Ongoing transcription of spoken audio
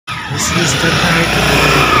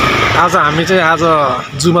आज हामी चाहिँ आज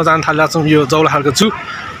जूमा जान थालेका छौँ। यो जौलाखेलको जू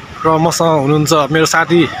र मसँग हुनुहुन्छ मेरो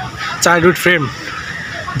साथी चाइल्डहुड फ्रेन्ड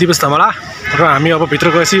दिपेश धमला र हामी अब भित्र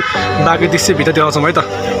गएपछि बाँकी दृश्य भित्र देखाउँछौँ है त।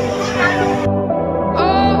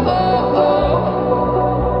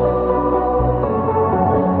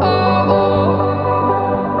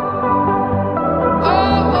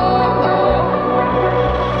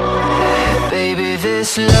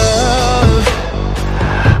 This love,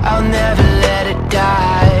 I'll never let it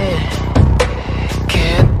die.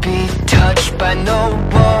 Can't be touched by no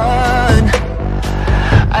one.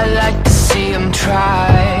 I like to see them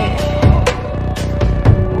try.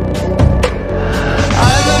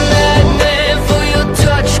 I'm a madman for your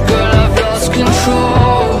touch, girl, I've lost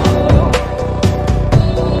control.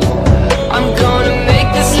 I'm gonna make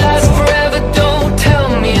this last forever, don't tell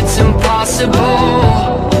me it's impossible.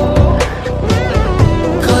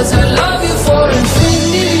 I love you for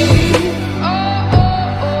infinity.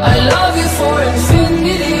 I love you for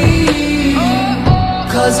infinity.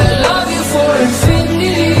 'Cause I love you for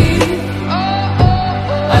infinity.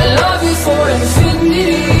 I love you for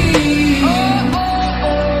infinity.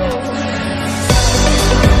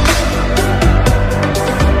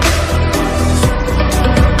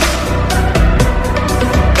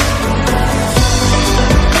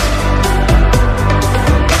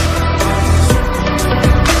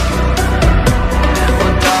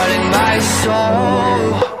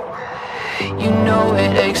 You know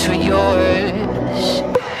it aches for yours,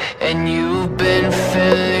 and you've been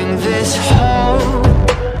filling this hole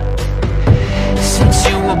since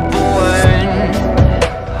you were born.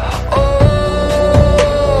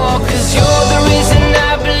 Oh, 'cause you're the reason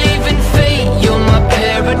I believe in fate. You're my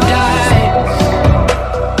paradise,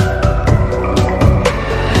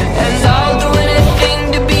 and I'll do anything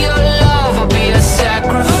to be your love. I'll be a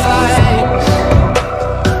sacrifice.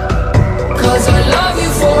 'Cause I love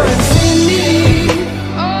you for infinity.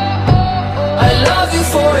 I love you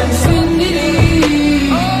for infinity.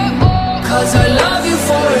 'Cause I love you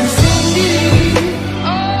for infinity.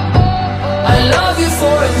 I love you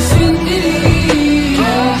for infinity.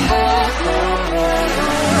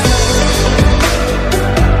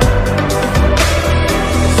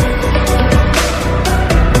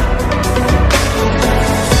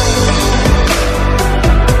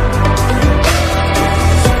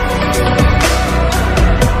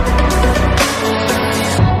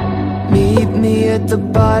 Meet me at the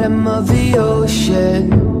bottom of the ocean,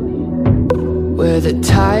 where the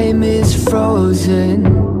time is frozen,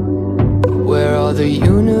 where all the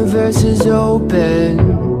universe is open.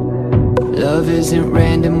 Love isn't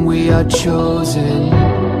random, we are chosen.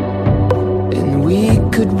 And we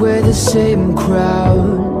could wear the same crown.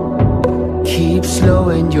 Keep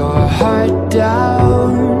slowing your heart down.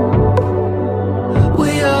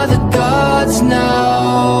 We are the gods now.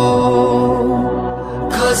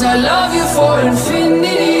 'Cause I love you for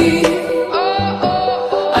infinity.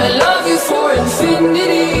 I love you for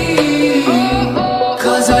infinity.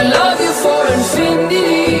 'Cause I love you for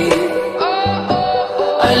infinity.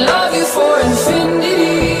 I love you for infinity.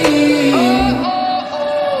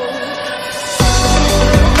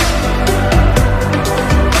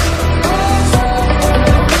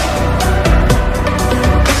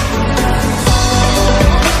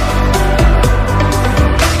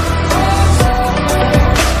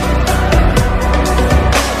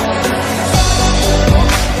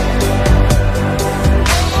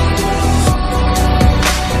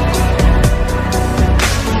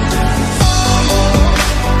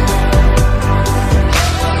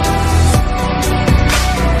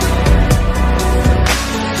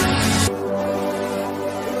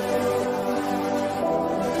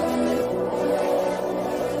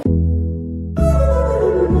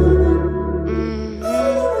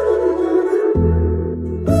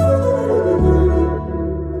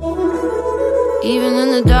 Even in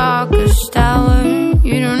the darkest hour,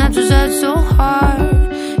 you don't have to search so hard.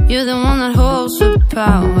 You're the one that holds the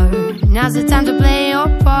power. Now's the time to play your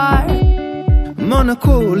part. मन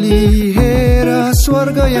खोली हेर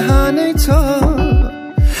स्वर्ग यहाँ नै छ,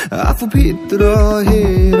 आफू भित्र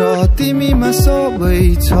हेर तिमीमा सबै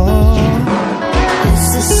छ. It's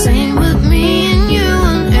the same with me and you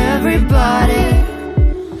and everybody.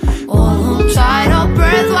 All hold tight our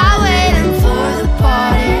breath while waiting for the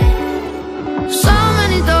party. So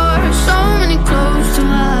many doors, so many closed to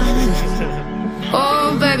us. Oh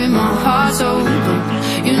baby, my heart's open.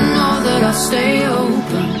 You know that I'll stay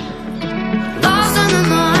open. Lost in the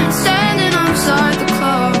night, standing outside the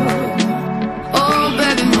club. Oh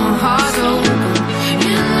baby, my heart's open.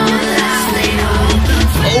 You know that I'll stay open.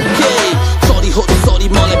 Okay, sorry, sorry,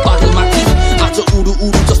 morning bottle my teeth. I took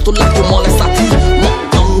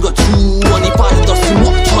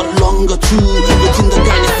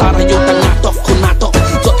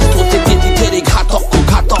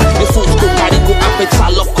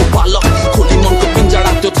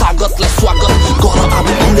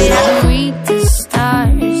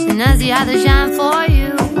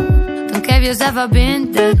have I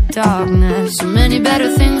been the darkness? So many better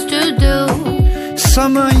things to do.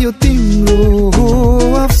 समय यो तिम्रो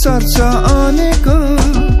अवसर छ अनेको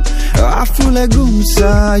आफूलाई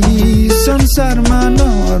गुम्साई संसारमा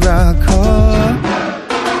नराख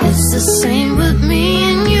It's the same with me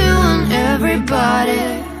and you and everybody.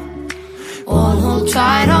 All hold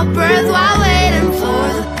tight our breath while waiting for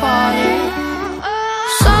the party.